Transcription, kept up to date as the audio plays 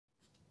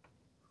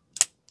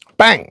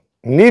Bang!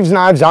 Neeves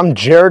Knives, I'm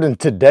Jared, and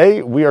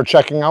today we are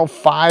checking out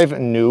 5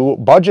 new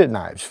budget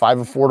knives, 5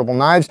 affordable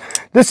knives.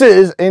 This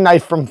is a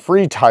knife from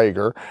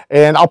FREETIGER,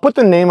 and I'll put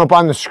the name up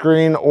on the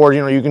screen, or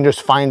you can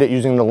just find it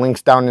using the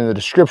links down in the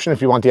description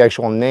if you want the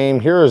actual name.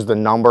 Here is the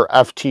number,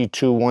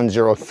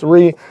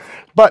 FT2103.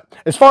 But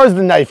as far as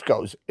the knife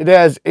goes, it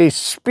has a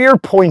spear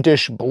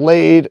pointish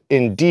blade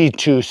in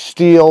D2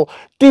 steel,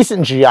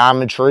 decent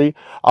geometry,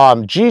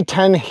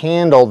 G10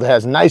 handle that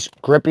has nice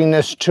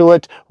grippiness to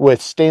it with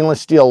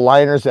stainless steel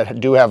liners that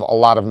do have a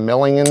lot of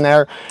milling in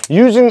there,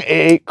 using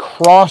a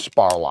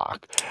crossbar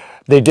lock.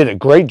 They did a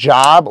great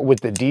job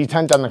with the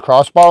detent on the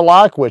crossbar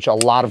lock, which a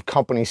lot of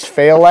companies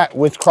fail at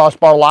with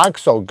crossbar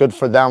locks, so good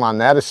for them on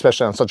that,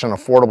 especially on such an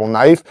affordable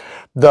knife.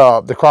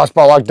 The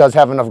crossbar lock does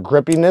have enough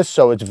grippiness,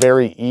 so it's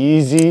very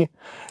easy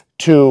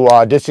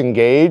to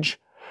disengage.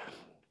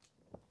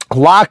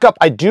 Lockup,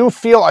 I do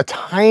feel a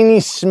tiny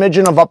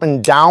smidgen of up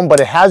and down, but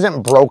it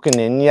hasn't broken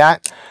in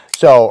yet.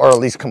 So, or at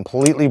least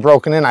completely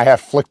broken in. I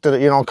have flicked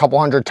it, a couple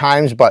hundred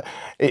times, but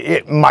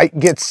it might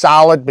get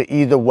solid. But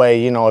either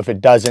way, if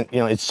it doesn't,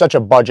 it's such a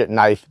budget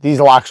knife. These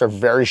locks are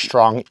very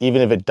strong,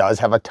 even if it does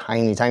have a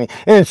tiny, and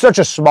it's such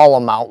a small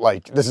amount.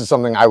 Like, this is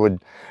something I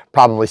would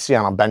probably see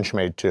on a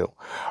Benchmade too.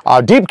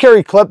 Deep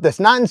carry clip that's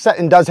not in set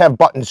and does have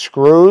button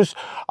screws.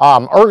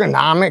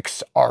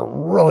 Ergonomics are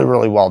really,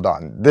 really well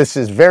done. This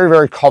is very,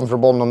 very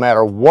comfortable no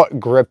matter what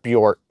grip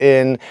you're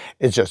in.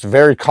 It's just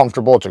very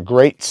comfortable. It's a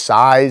great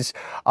size.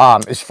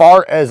 As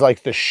far as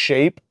like the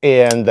shape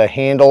and the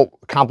handle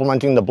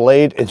complementing the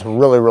blade, it's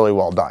really, really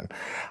well done.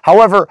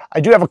 However, I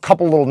do have a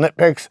couple little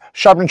nitpicks.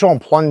 Sharpening tool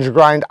and plunge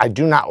grind, I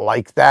do not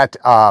like that.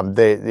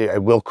 They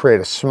will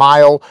create a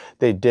smile.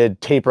 They did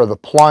taper the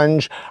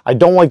plunge. I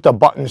don't like the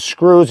button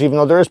screws, even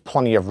though there is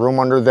plenty of room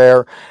under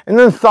there. And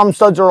then thumb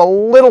studs are a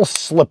little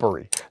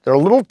slippery. They're a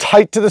little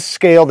tight to the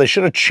scale. They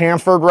should have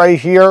chamfered right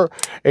here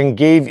and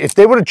if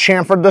they would have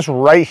chamfered this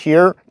right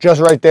here, just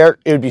right there,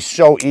 it would be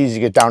so easy to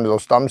get down to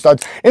those thumb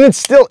studs. And it's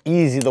still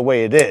easy the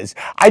way it is.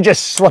 I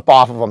just slip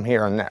off of them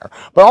here and there.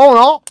 But all in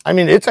all, I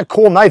mean, it's a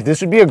cool knife.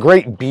 This would be a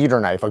great beater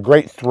knife, a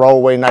great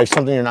throwaway knife,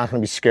 something you're not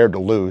going to be scared to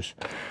lose.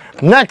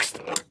 Next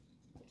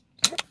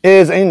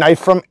is a knife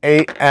from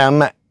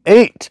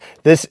AMEIGHT.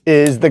 This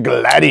is the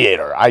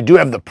Gladiator. I do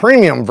have the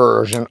premium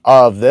version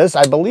of this.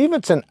 I believe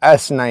it's an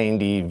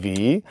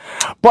S90V,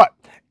 but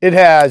it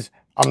has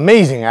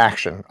amazing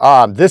action.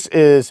 This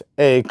is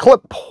a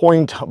clip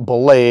point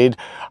blade,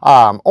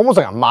 almost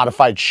like a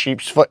modified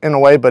sheep's foot in a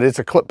way, but it's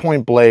a clip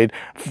point blade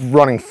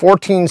running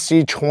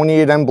 14C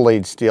 28M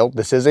blade steel.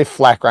 This is a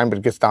flat grind, but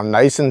it gets down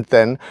nice and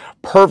thin.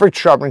 Perfect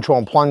sharpening tool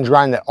and plunge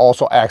grind that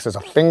also acts as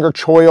a finger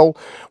choil.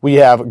 We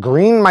have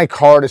green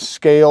micarta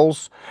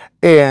scales,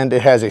 and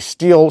it has a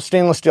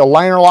stainless steel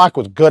liner lock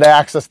with good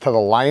access to the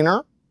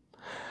liner.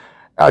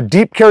 A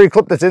deep carry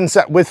clip that's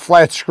inset with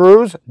flat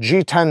screws,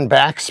 G10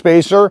 back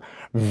spacer,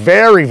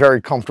 very,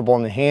 very comfortable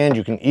in the hand.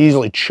 You can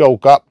easily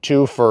choke up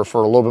to for a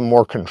little bit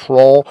more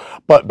control,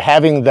 but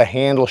having the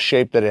handle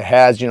shape that it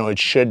has, it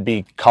should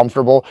be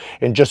comfortable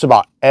in just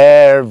about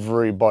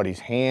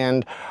everybody's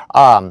hand.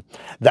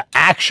 The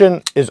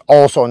action is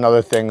also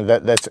another thing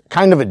that's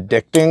kind of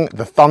addicting.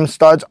 The thumb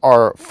studs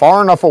are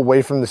far enough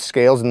away from the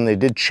scales, and they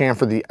did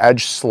chamfer the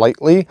edge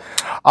slightly,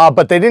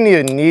 but they didn't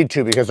even need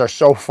to because they're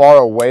so far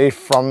away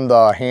from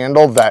the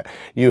handle that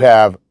you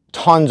have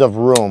tons of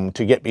room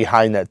to get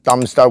behind that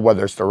thumb stud,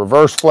 whether it's the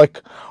reverse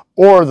flick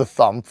or the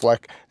thumb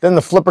flick. Then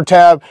the flipper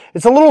tab,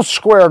 it's a little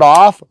squared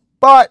off,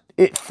 but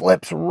it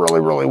flips really,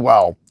 really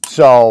well.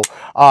 So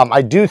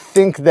I do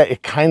think that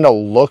it kind of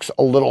looks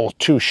a little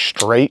too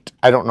straight.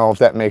 I don't know if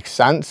that makes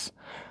sense,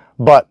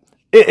 but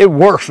it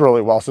works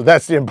really well, so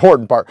that's the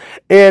important part.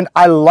 And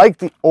I like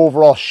the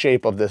overall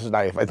shape of this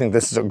knife. I think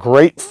this is a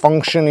great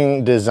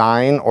functioning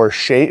design or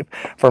shape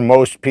for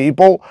most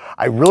people.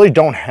 I really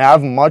don't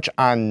have much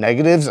on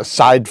negatives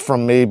aside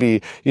from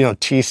maybe,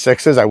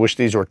 T6s. I wish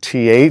these were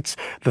T8s.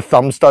 The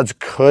thumb studs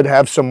could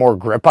have some more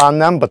grip on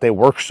them, but they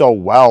work so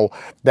well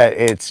that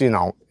it's, I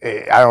don't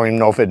even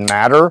know if it'd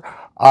matter.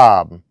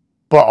 But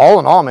all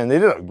in all, man, they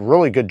did a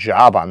really good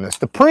job on this.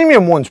 The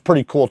premium one's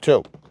pretty cool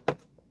too.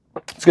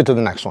 Let's get to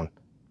the next one.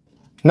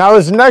 Now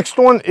this next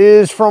one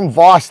is from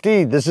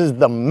VOSTEED. This is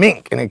the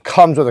MINK, and it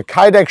comes with a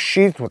Kydex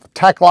sheath with a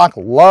tech lock.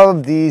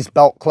 Love these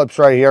belt clips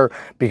right here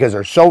because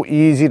they're so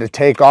easy to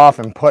take off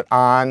and put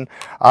on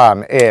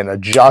and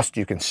adjust.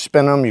 You can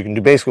spin them. You can do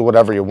basically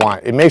whatever you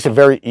want. It makes it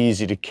very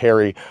easy to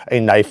carry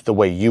a knife the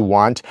way you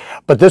want.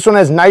 But this one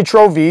has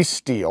Nitro V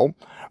steel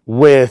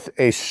with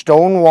a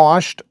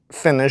stone-washed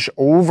finish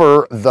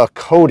over the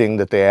coating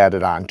that they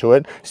added onto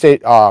it.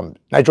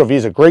 Nitro V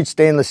is a great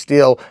stainless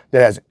steel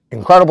that has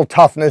incredible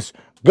toughness,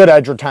 good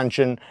edge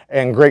retention,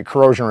 and great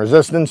corrosion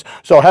resistance.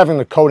 So having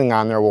the coating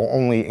on there will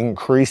only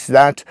increase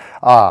that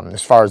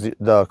as far as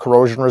the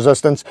corrosion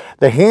resistance.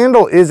 The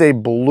handle is a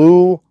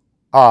blue,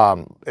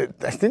 I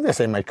think they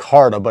say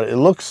micarta, but it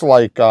looks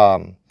like,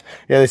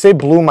 yeah, they say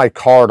blue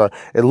micarta.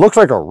 It looks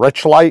like a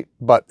rich light,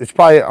 but it's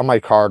probably a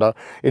micarta.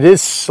 It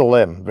is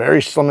slim,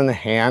 very slim in the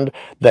hand.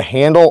 The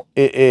handle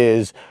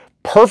is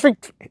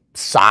perfect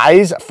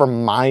size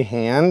from my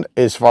hand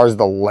as far as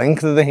the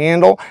length of the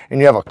handle, and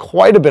you have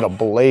quite a bit of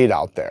blade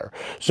out there.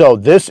 So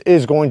this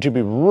is going to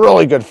be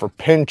really good for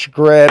pinch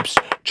grips,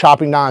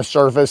 chopping down a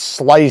surface,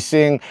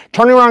 slicing,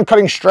 turning around,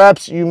 cutting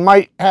straps. You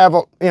might have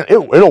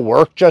it'll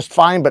work just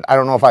fine, but I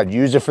don't know if I'd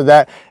use it for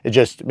that. It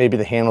just, maybe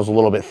the handle's a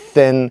little bit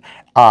thin.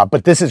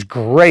 But this is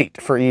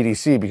great for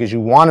EDC because you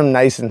want them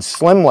nice and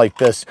slim like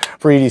this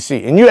for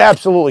EDC. And you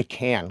absolutely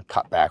can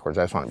cut backwards,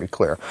 I just want to be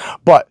clear.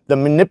 But the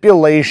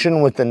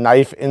manipulation with the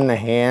knife in the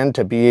hand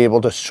to be able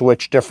to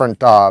switch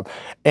different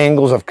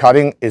angles of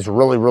cutting is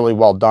really, really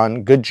well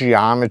done. Good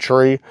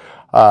geometry.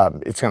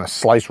 It's going to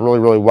slice really,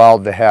 really well.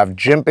 They have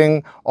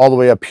jimping all the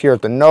way up here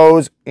at the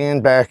nose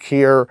and back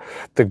here.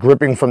 The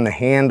gripping from the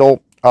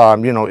handle,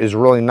 you know, is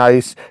really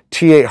nice.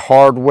 T8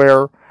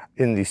 hardware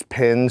in these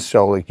pins,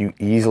 so like you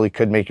easily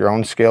could make your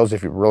own scales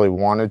if you really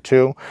wanted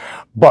to,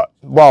 but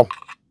well,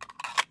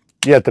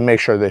 you have to make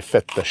sure they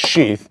fit the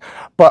sheath.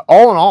 But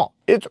all in all,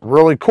 it's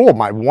really cool.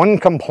 My one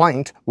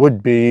complaint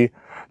would be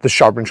the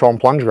sharp control and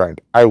plunge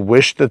grind. I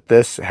wish that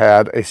this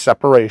had a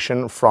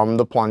separation from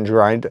the plunge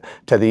grind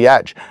to the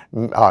edge.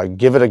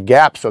 Give it a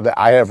gap so that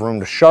I have room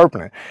to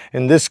sharpen it.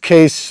 In this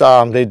case,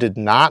 they did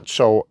not,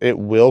 so it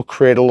will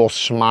create a little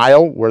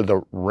smile where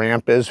the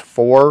ramp is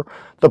for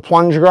the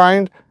plunge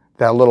grind.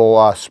 That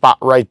little spot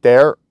right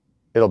there,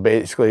 it'll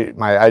basically,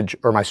 my edge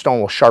or my stone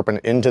will sharpen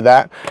into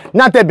that.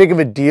 Not that big of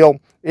a deal.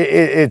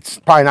 It's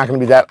probably not going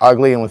to be that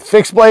ugly. And with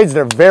fixed blades,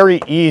 they're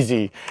very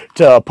easy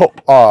to put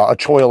a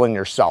choil in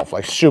yourself,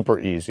 like super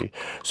easy.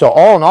 So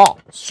all in all,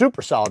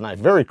 super solid knife,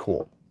 very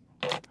cool.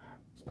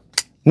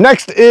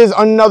 Next is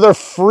another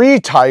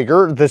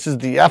FREETIGER. This is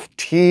the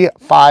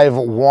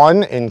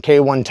FT51 in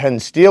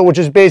K110 steel, which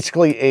is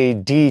basically a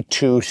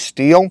D2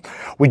 steel.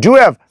 We do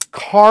have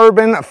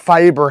carbon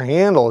fiber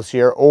handles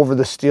here over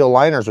the steel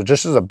liners, which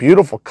just is a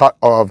beautiful cut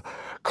of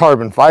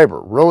carbon fiber.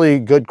 Really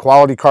good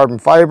quality carbon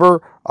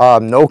fiber.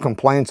 No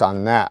complaints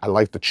on that. I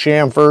like the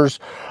chamfers.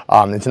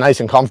 It's nice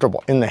and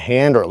comfortable in the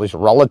hand, or at least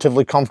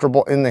relatively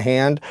comfortable in the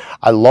hand.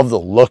 I love the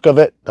look of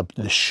it.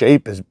 The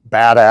shape is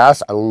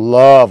badass. I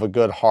love a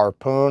good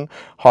harpoon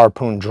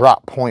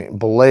drop point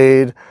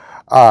blade.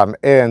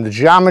 And the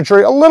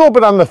geometry, a little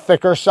bit on the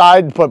thicker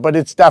side, but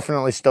it's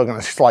definitely still going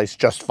to slice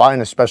just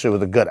fine, especially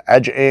with a good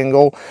edge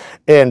angle.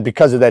 And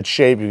because of that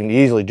shape, you can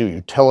easily do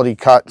utility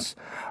cuts.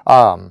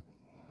 The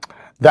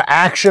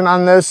action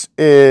on this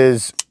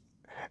is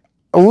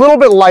a little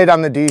bit light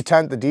on the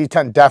detent. The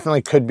detent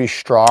definitely could be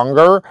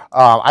stronger.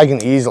 I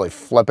can easily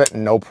flip it,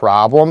 no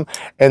problem.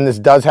 And this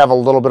does have a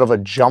little bit of a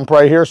jump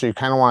right here, so you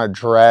kind of want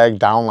to drag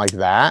down like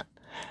that.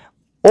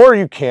 Or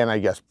you can, I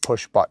guess,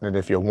 push button it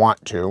if you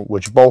want to,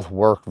 which both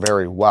work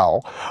very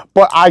well.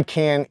 But I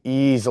can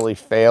easily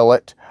fail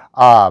it.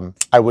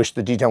 I wish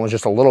the detent was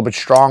just a little bit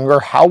stronger.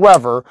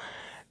 However,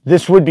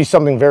 this would be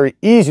something very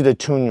easy to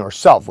tune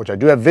yourself, which I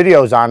do have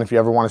videos on if you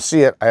ever want to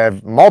see it. I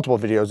have multiple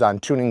videos on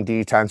tuning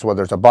detents,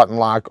 whether it's a button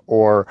lock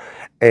or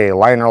a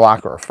liner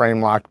lock or a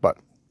frame lock. But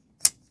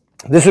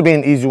this would be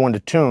an easy one to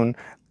tune.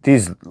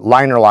 These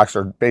liner locks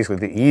are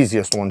basically the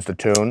easiest ones to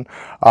tune.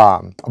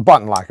 A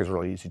button lock is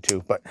really easy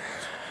too. But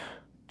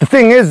the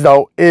thing is,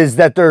 though, is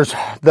that there's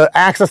the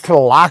access to the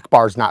lock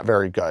bar is not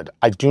very good.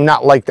 I do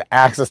not like the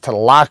access to the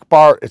lock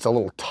bar. It's a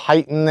little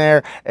tight in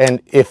there.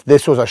 And if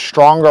this was a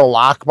stronger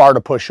lock bar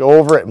to push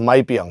over, it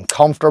might be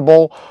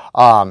uncomfortable.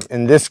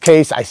 In this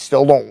case, I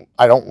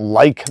don't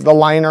like the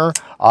liner.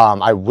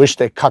 I wish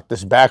they cut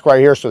this back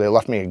right here, so they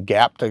left me a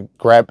gap to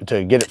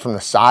get it from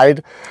the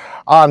side.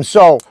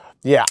 So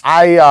yeah,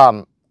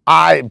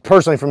 I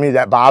personally, for me,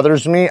 that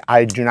bothers me.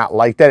 I do not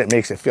like that. It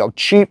makes it feel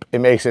cheap. It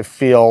makes it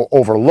feel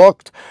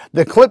overlooked.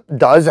 The clip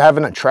does have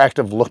an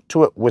attractive look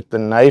to it with the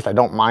knife. I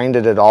don't mind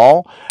it at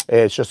all.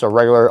 It's just a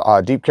regular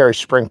deep carry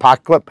spring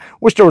pocket clip.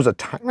 Wish there was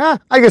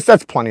I guess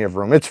that's plenty of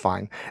room. It's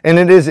fine. And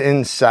it is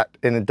inset,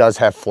 and it does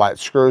have flat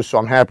screws, so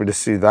I'm happy to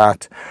see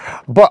that.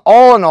 But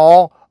all in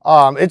all,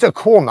 it's a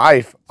cool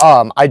knife.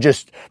 I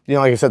just,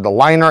 like I said, the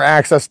liner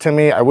access to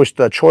me, I wish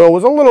the choil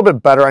was a little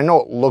bit better. I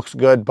know it looks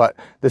good, but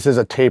this is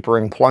a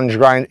tapering plunge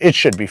grind. It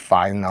should be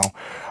fine though.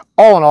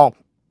 All in all,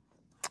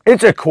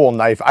 it's a cool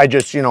knife. I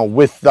just,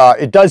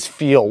 it does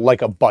feel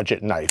like a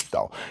budget knife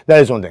though.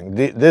 That is one thing.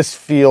 This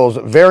feels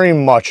very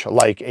much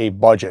like a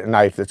budget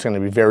knife that's going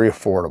to be very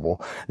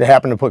affordable. They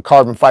happen to put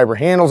carbon fiber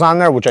handles on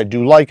there, which I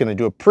do like and I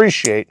do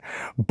appreciate,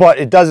 but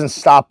it doesn't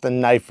stop the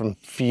knife from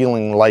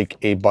feeling like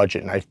a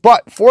budget knife.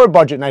 But for a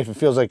budget knife, it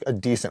feels like a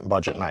decent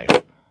budget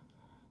knife.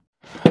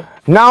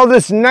 Now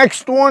this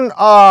next one,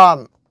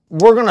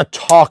 we're going to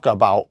talk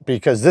about,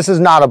 because this is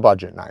not a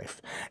budget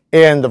knife.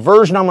 And the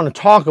version I'm going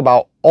to talk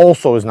about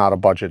also is not a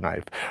budget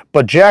knife.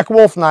 But Jack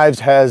Wolf Knives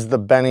has the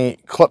Benny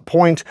clip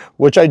point,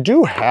 which I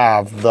do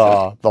have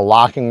the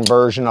locking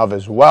version of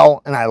as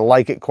well. And I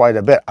like it quite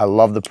a bit. I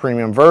love the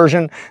premium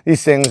version.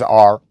 These things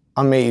are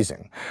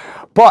amazing.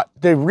 But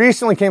they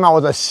recently came out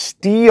with a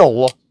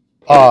steel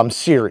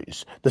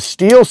series. The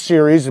steel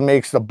series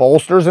makes the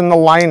bolsters and the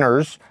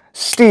liners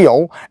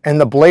steel, and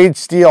the blade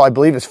steel, I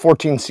believe, is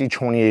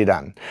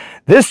 14C28N.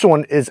 This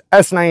one is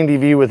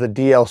S90V with a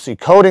DLC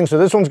coating, so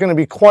this one's going to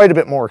be quite a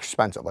bit more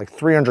expensive, like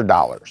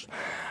 $300.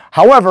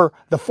 However,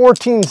 the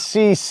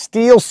 14C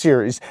steel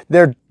series,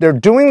 they're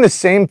doing the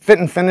same fit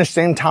and finish,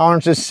 same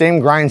tolerances, same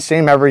grind,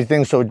 same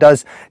everything. So it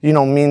does, you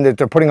know, mean that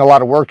they're putting a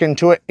lot of work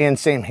into it, and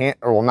same hand,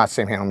 or well, not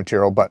same handle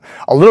material, but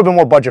a little bit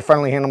more budget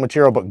friendly handle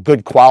material, but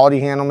good quality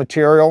handle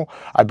material.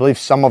 I believe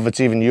some of it's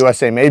even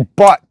USA made,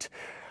 but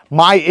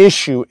my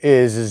issue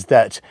is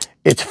that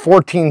it's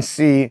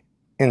 14C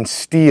in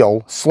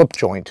steel slip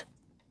joint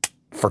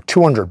for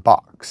 200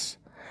 bucks.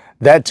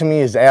 That to me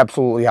is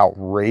absolutely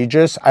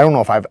outrageous. I don't know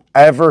if I've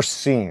ever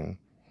seen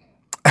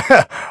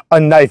a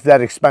knife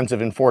that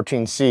expensive in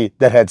 14C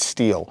that had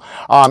steel.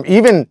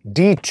 Even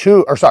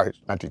D2, or sorry,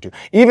 not D2,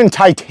 even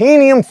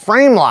titanium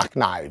frame lock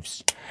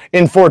knives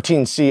in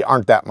 14C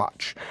aren't that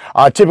much.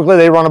 Typically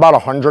they run about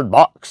 100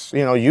 bucks.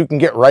 You know, you can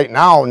get right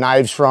now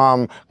knives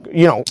from,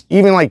 you know,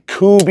 even like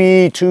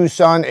KUBEY,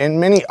 Tucson, and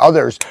many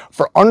others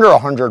for under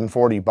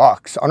 140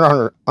 bucks,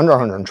 under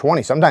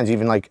 120, sometimes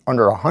even like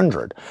under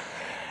 100.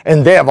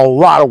 And they have a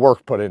lot of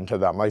work put into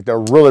them. Like, they're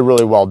really,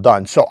 really well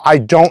done. So I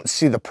don't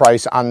see the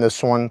price on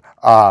this one.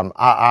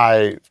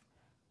 I'm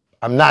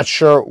not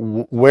sure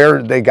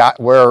where Ben got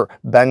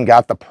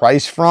the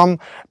price from,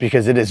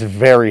 because it is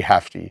very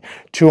hefty.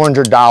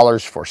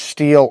 $200 for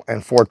steel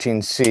and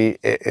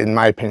 14C, in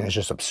my opinion, is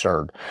just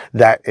absurd.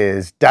 That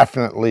is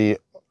definitely,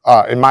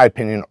 in my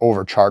opinion,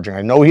 overcharging.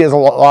 I know he has a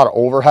lot of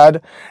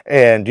overhead,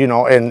 and, you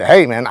know, and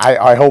hey, man,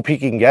 I hope he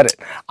can get it.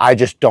 I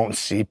just don't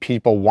see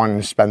people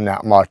wanting to spend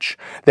that much.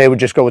 They would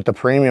just go with the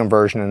premium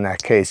version in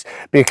that case,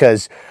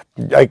 because,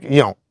 like,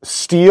 you know,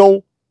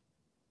 steel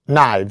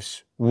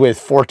knives with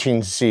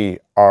 14C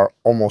are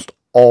almost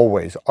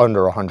always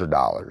under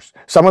 $100.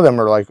 Some of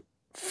them are like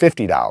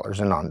 $50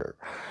 and under.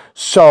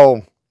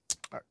 So,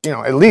 you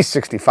know, at least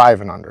 65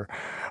 and under.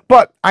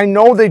 But I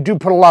know they do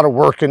put a lot of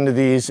work into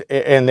these,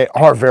 and they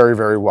are very,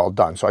 very well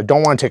done. So I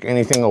don't want to take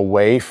anything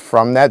away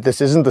from that. This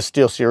isn't the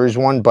Steel Series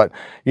one, but,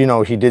 you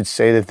know, he did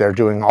say that they're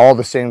doing all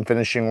the same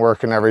finishing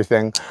work and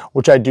everything,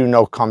 which I do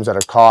know comes at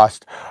a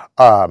cost.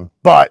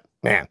 But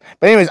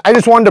anyways, I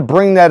just wanted to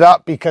bring that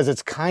up because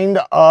it's kind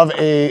of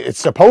it's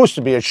supposed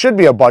to be, it should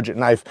be a budget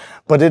knife,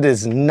 but it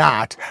is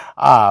not.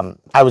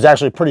 I was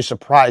actually pretty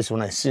surprised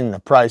when I seen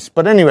the price.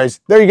 But anyways,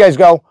 there you guys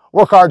go.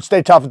 Work hard,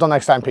 stay tough. Until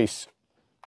next time, peace.